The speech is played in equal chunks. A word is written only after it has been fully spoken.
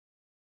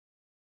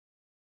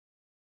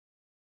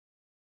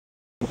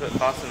a bit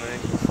faster than me.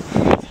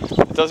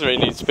 It doesn't really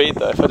need speed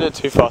though. If I do it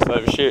too fast, I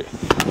overshoot.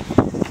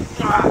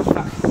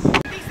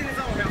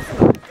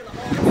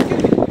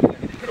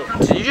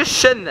 Did you just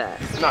shin there?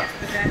 No.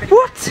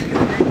 What?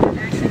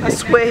 I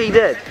swear he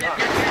did.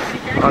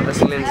 Oh,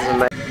 this lens is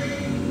amazing.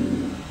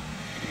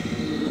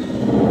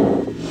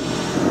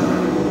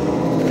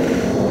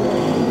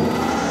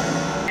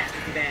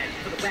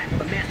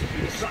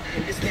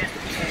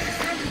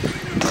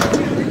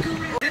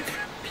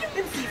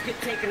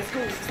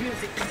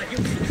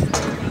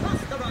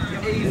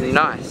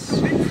 Nice.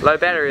 Low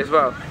battery as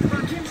well.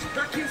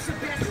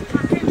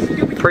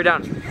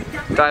 Pre-down.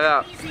 Dive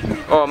out.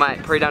 Oh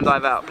mate, pre-down,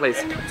 dive out, please.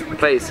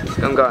 Please,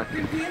 I'm going.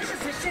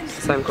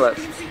 Same clip.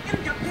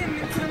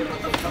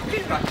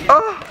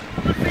 Oh!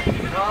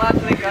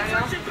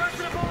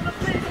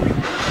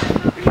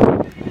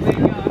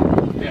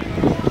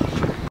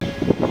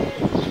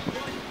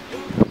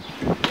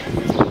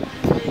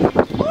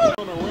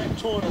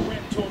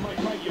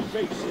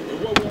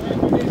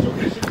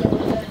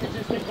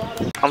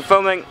 I'm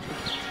filming.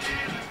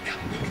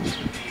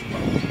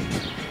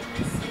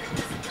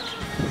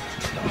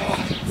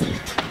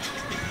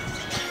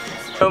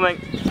 Filming.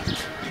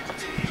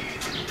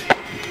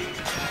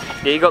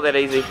 Yeah, you got that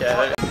easy.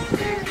 Yeah.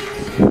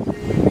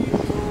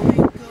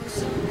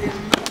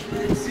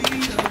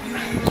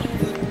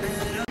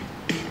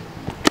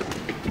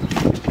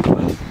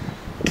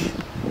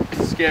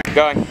 Scary.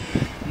 Going.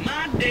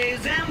 My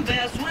days end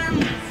best when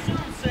the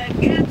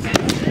sunset gets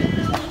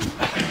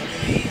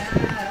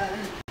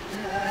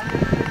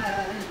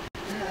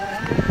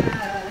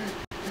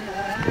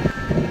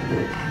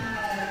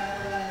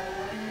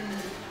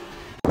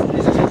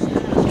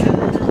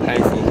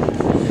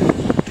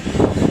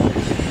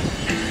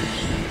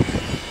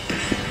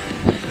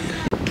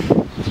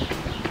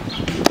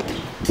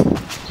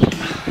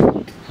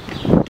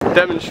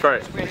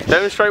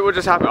Demonstrate what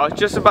just happened. I was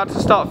just about to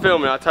start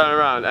filming, I turned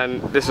around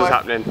and this was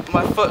happening.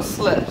 My foot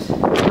slipped.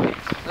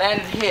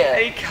 Landed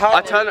here.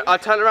 I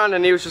turned around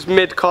and he was just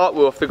mid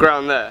cartwheel off the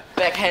ground there.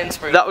 Back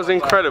handspring. That was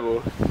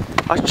incredible.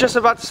 I was just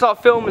about to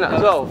start filming that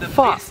as well.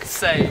 Fuck. Best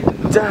save.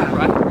 Damn.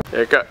 Right?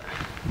 Yeah, go.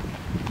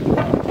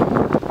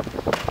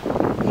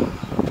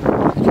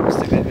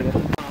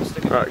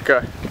 Right,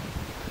 go.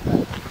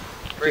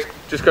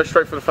 Just go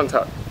straight for the front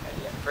tuck.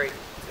 Yeah, 3, 2.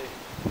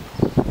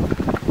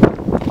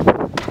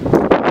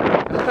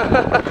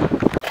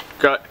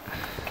 Go.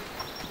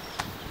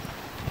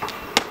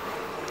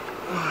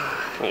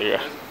 There you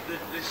go.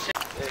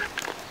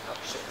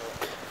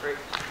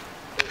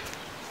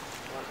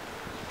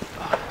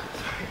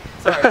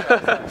 Sorry.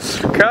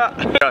 Cut.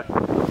 Go.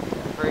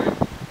 3,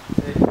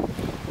 2.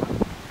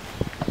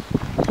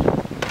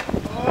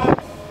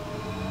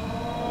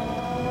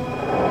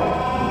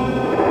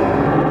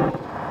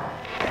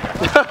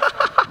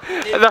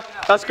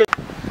 That's good.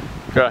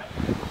 Go.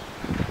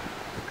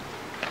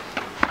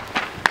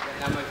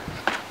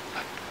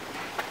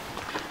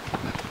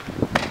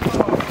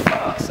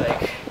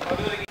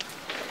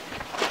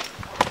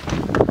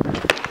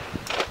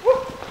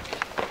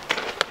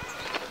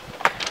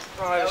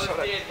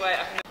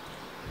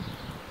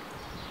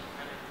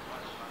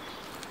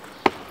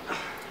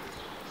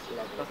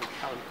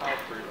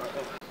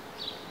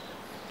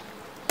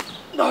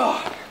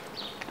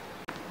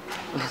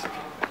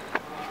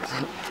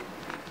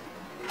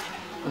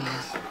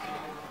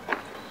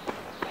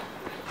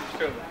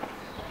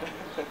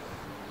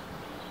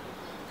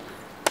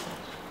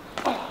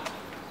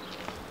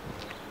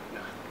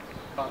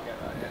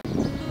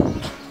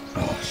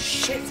 Oh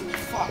shit,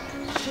 fuck.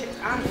 Shit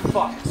and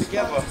fuck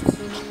together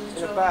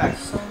in a bag.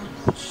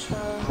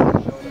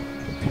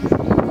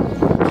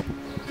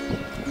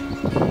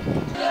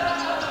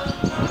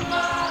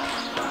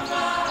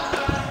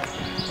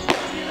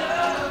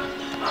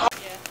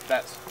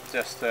 That's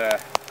just a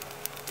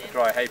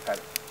dry hay pad.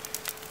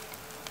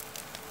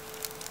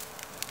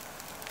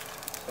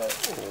 So,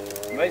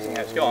 amazing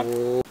how it's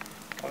gone.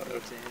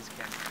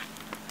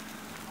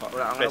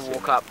 Right, I'm going to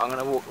walk up, I'm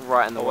going to walk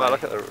right in the way. Wow,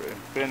 look at the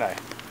room. Bruno.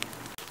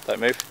 Don't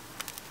move.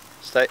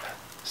 Stay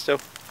still.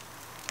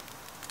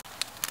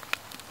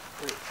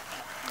 Wait,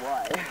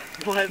 why?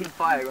 Why is the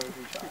fire going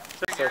through shot?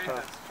 So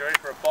fast. You ready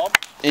for a bomb?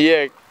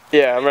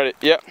 Yeah, I'm ready.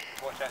 Yep.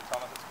 Watch out,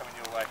 Thomas, it's coming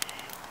your way.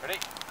 Ready?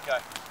 Go.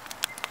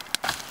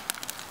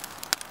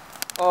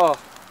 Oh,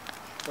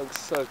 looks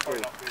so cool.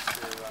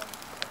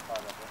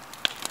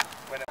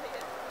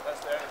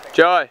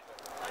 Joey,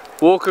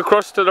 walk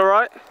across to the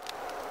right.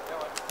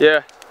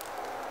 Yeah.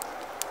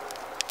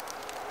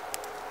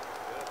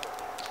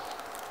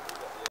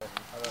 A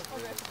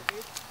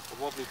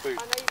wobbly boot.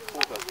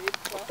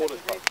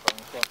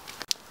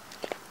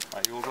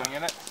 Right, you all going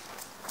in it?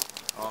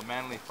 Oh,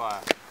 manly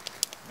fire.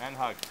 Man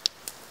hug.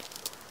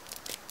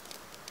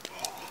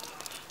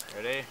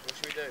 Ready? What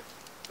should we do?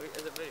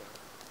 Is it video?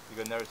 You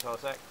got never tell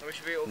us that? We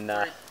should be all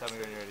Nah. three. Tell me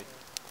when you're ready.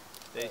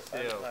 Stay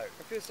still. I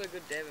feel so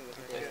good dabbing with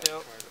Stay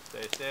still.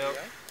 Stay still.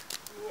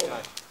 Go.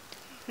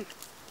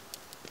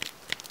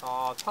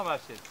 Oh,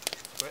 Thomas did.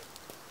 Quit.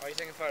 Oh, you're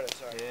taking photos,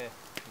 sorry. Yeah.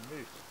 You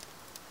moved.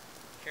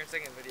 Karen's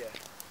taking a video.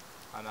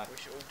 I know.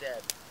 Wish it all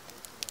dead.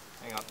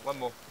 Hang on, one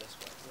more.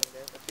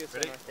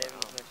 Ready?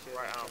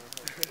 Right arm.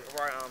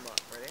 Right arm up.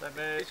 Ready? Let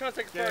me He's trying to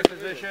take a get in photo,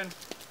 position.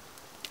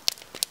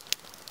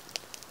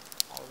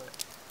 Hold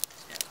it.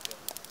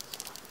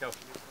 Go.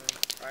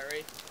 Right,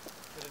 ready?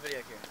 For the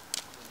video camera.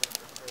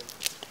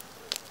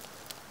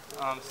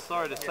 I'm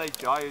sorry to say,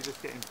 Jai, you're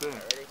just getting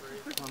burnt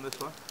Ready? on this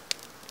one.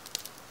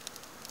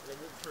 They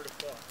walk through the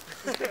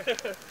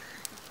fire.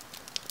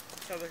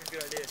 Sounds like a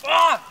good idea.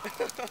 Ah!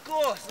 Of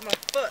course, on my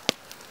foot.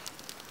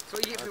 That's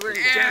what you get for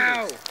wearing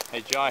pajamas.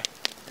 Hey, Jai,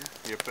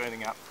 you're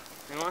burning up.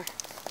 Am I?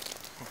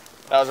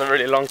 That was a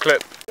really long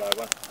clip. Jai,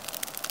 one.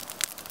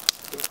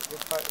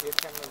 Your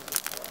camera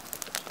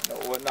No,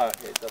 well, no,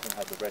 it doesn't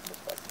have the redness,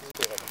 but you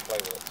still have to play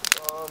with it.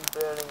 Oh, I'm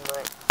burning,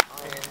 mate.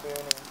 I am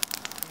burning.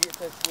 You get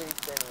so sweaty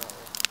standing like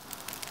this.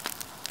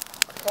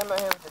 I came out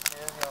here with the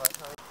jersey on at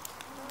home.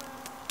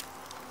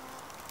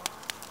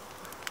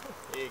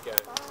 Here you go.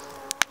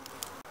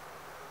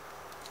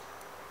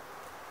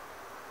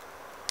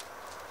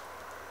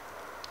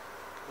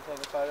 You take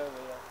a photo of me,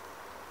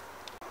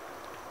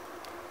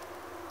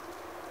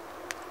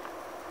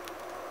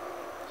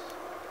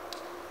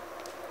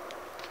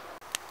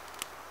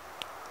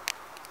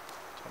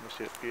 Thomas,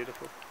 it's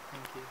beautiful.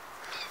 Thank you.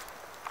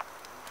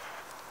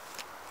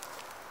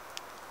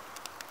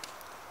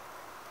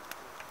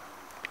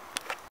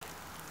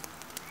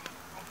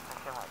 I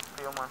can like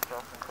feel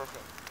myself and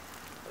cooking.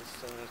 As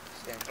soon as the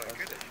stand close.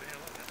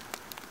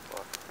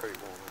 Well, it's pretty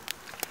warm.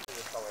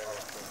 This colour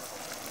everything.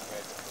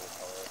 Red and blue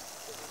colour.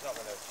 Because it's not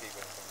going to achieve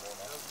anything more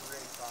now. That's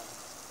really fun.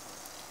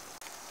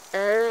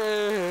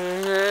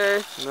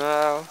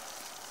 No.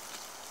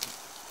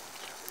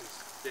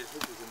 There's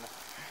hookers in there.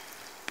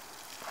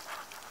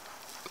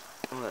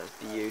 Oh, that's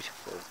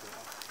beautiful.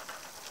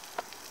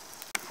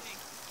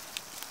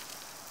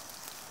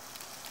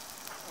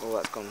 Oh,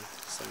 that's gone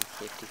some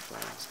 50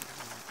 frames.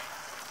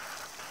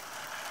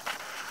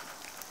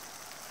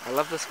 I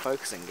love this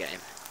focusing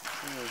game.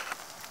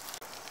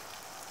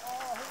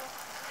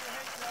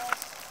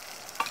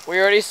 We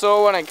already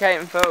saw one at Kate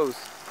and Phil's.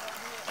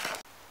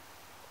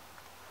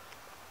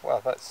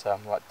 Well, that's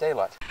like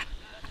daylight.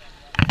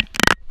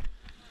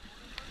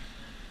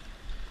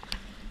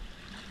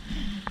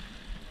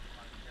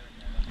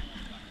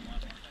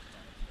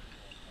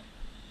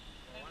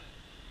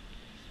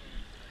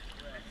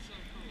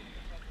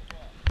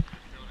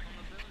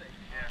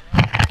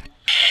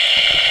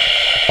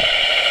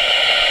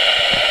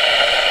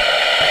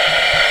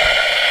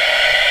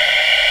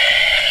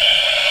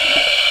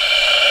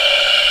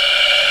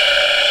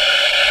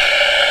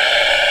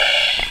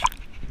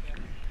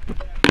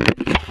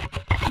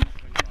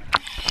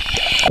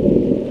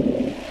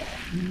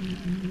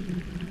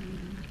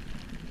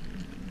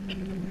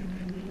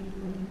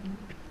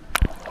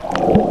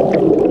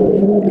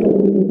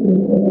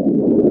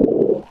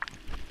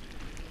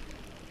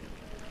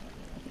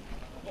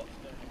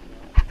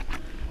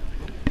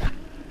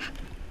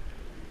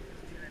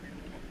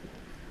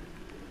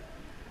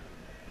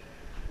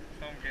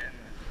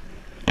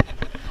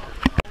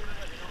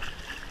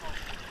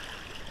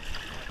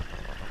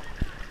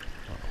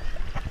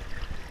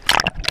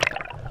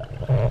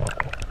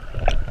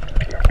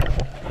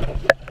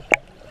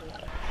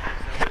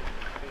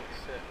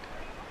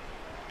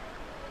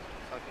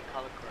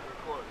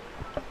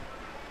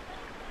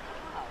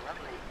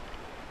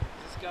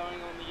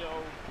 Going on the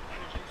old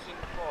producing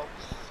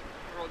vlogs.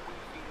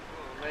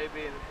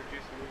 Maybe in the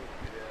producing movie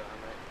video I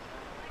make.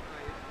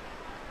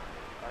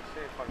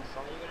 Actually, if I can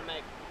song. Are you going to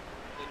make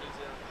the New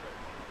Zealand trip?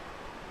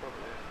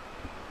 Probably.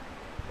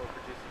 Or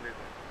produce a movie.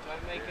 Try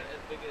to make it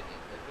as big as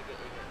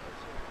event as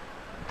possible.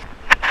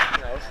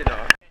 No, obviously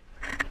not.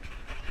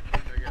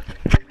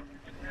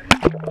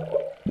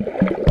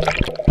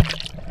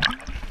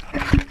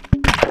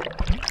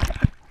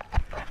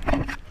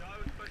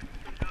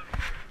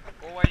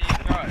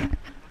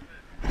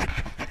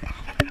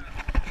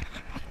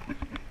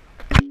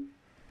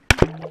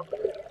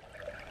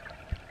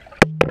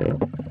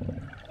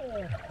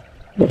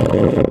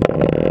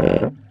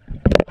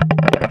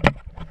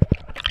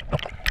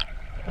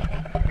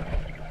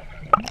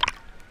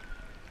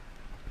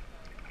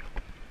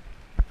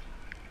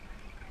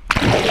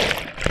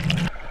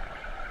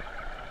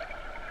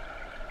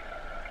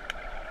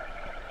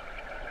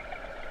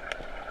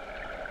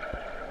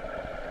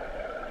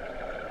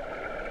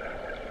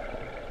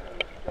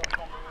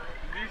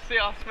 See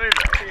how smooth it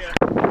is?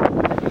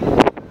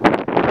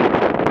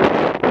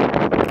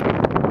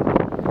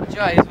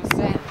 Joe, here's what's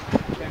saying.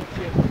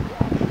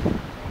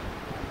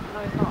 No,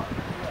 it's not.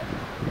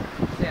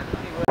 Sam,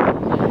 he would.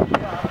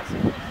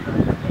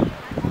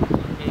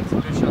 He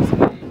some shots of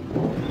me.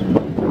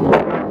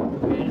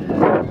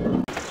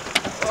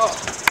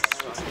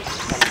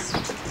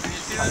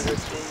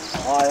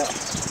 Oh, yeah.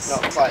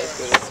 Not quite as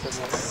good as the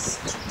one.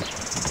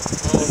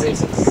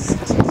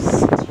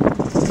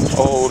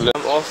 Oh,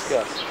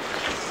 Oscar.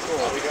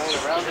 Are we going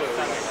around or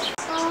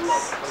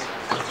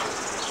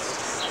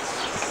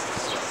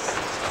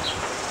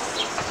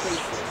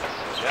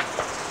Yeah.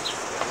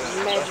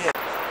 Magic.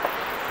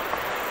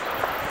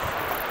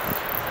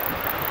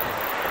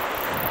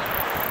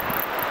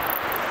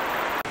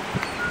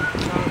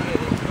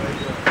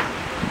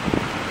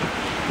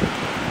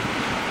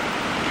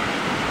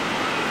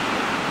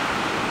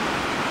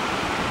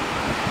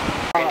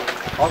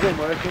 I've been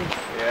working.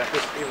 Yeah.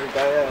 Just every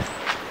day.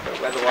 But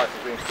weather-wise,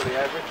 it's been pretty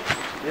average.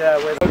 Yeah,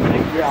 I'm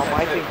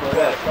waiting for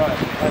that.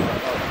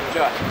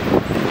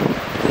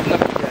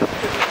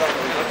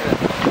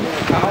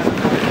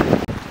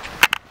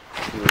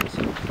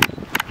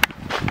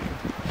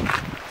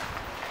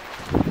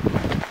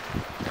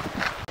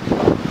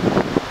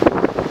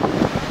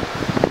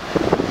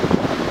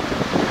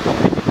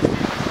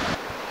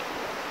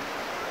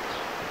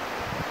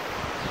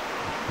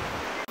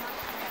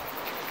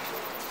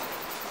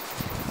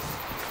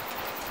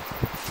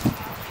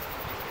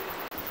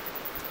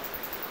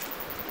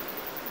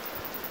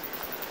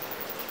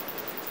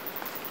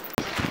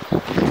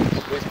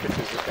 These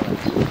pictures are going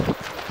to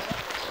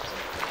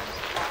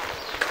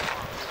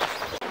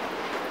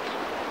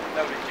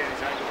lovely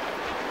Jenny's angle.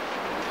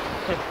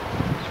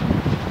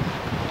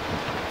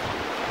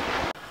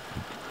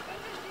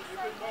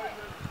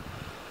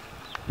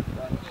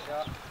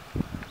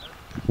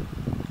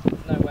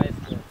 There's no way it's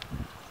good.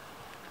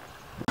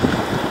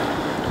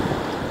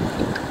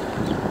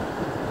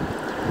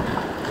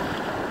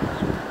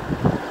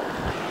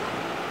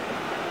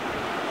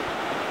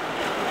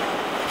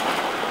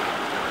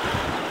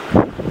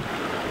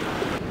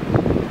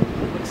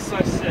 Looks so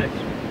sick.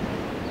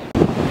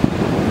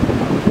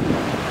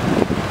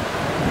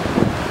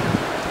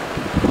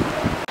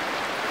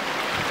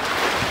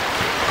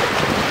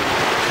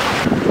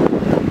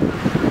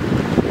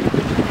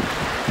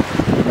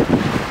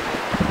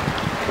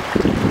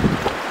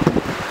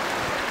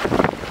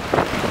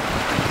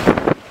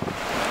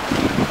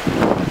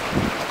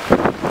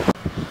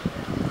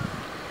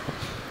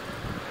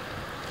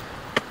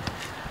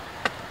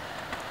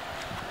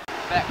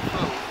 Back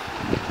full.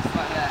 Just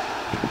like that.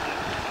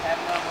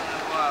 Haven't done one in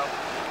a while.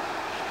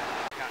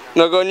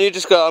 No, go on, you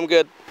just go, I'm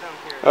good.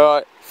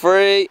 Alright,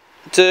 3,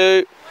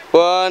 2,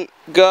 1,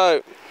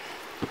 go.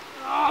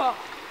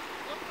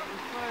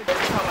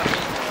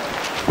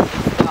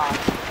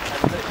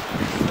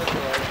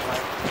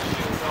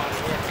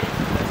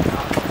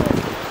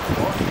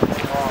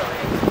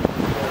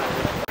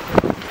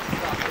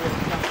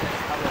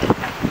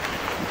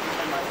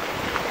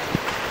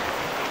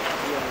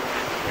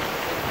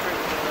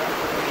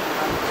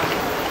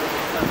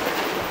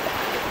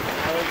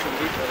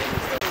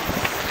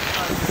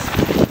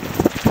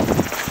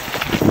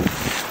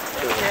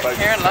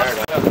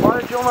 Why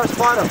did you almost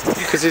fight him?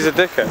 Because he's a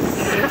dickhead.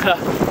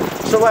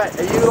 So wait,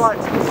 are you like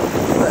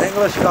the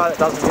English guy that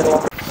doesn't get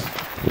along?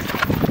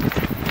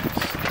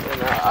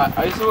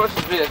 I used to watch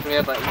his videos when he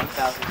had like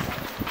 1,000.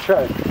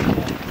 True.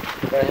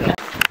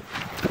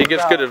 He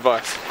gives good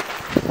advice.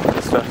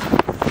 Good stuff.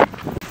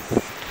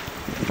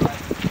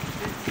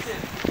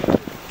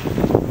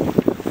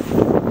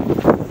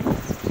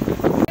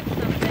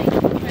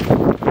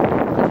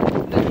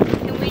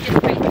 Can we just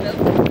break them?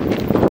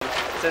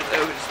 Since it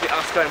would just be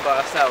us going by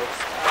ourselves,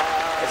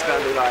 it's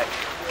going to be like,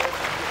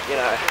 you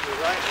know.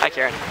 Hi,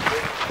 Karen.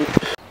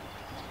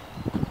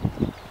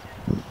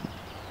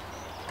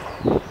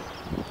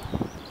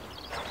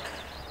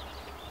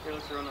 It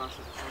looks real nice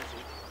as a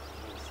sunset.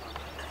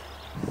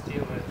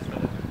 Steel it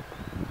instead of.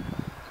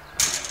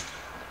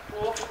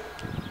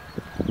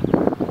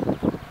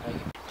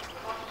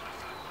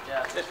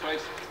 Yeah. Yes,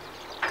 please.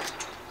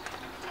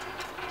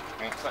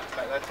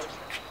 Take that, please.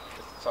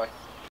 Sorry.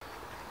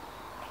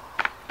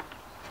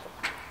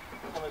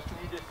 Thomas, can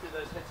you just do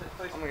those headsets,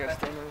 please? I'm going to go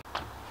stand there.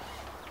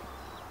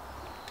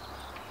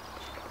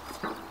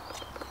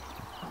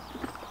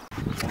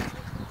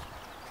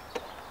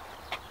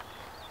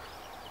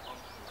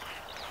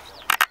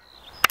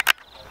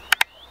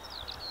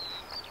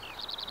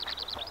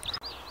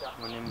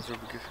 My name is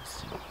Robert Griffiths.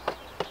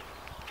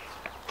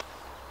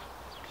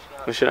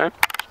 What's your name?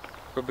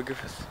 Robert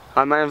Griffiths.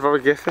 Hi, my name's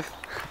Robert Griffith.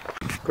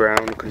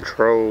 Ground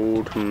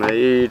controlled,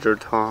 Major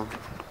Tom.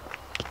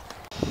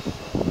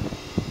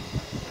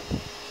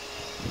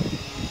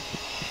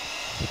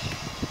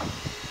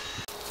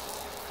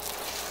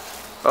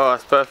 Oh,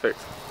 that's perfect.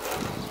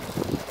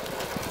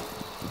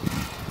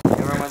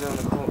 Where am I doing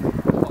the court?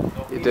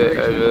 You do it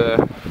over there.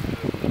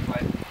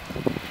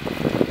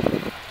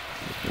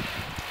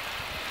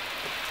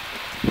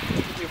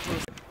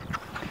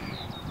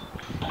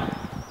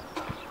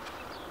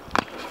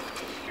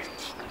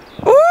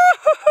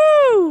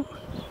 Woohoo!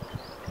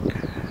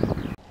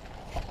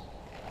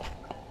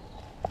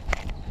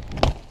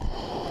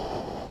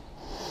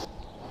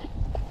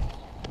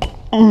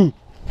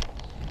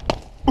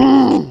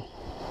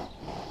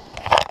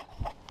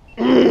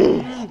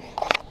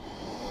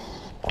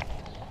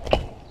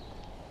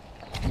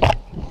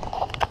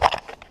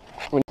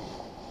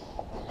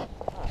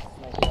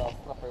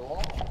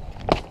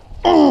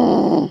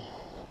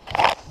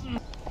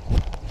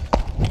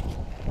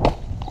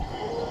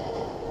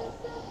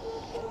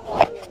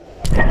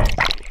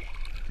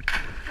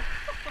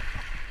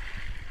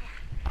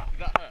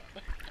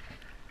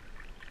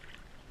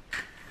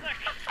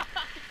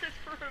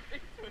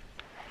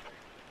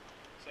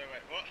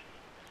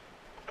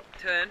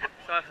 Turn,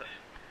 so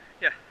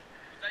yeah.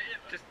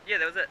 Just, yeah,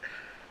 that was it.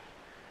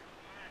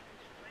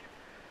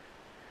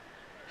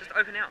 Just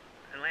open out.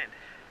 and land.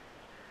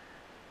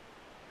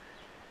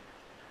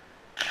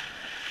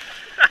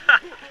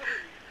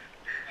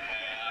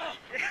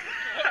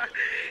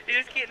 You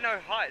just get no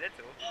height, that's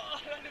all.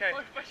 Okay,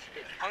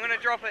 I'm gonna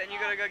drop it and you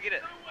gotta go get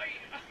it.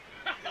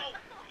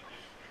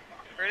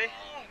 Ready?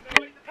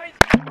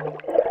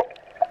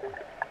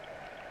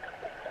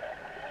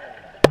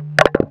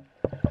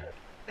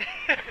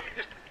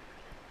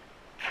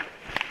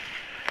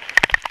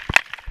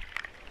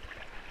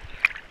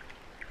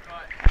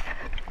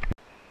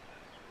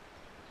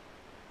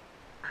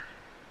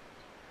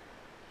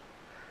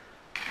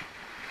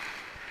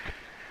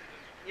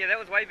 Yeah, that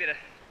was way better.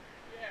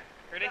 Yeah.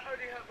 Ready? That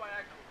only hurt my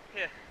ankle.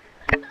 Here.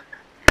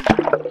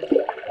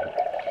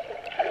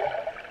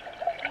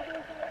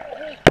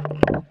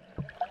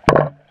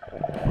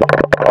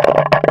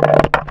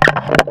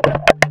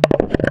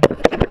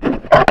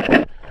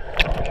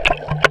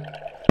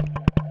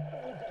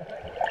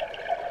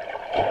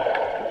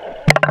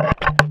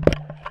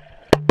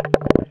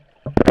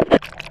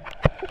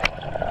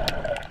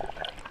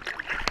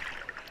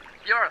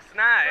 You're a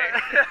snake.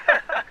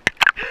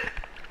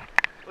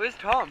 Where's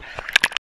Tom?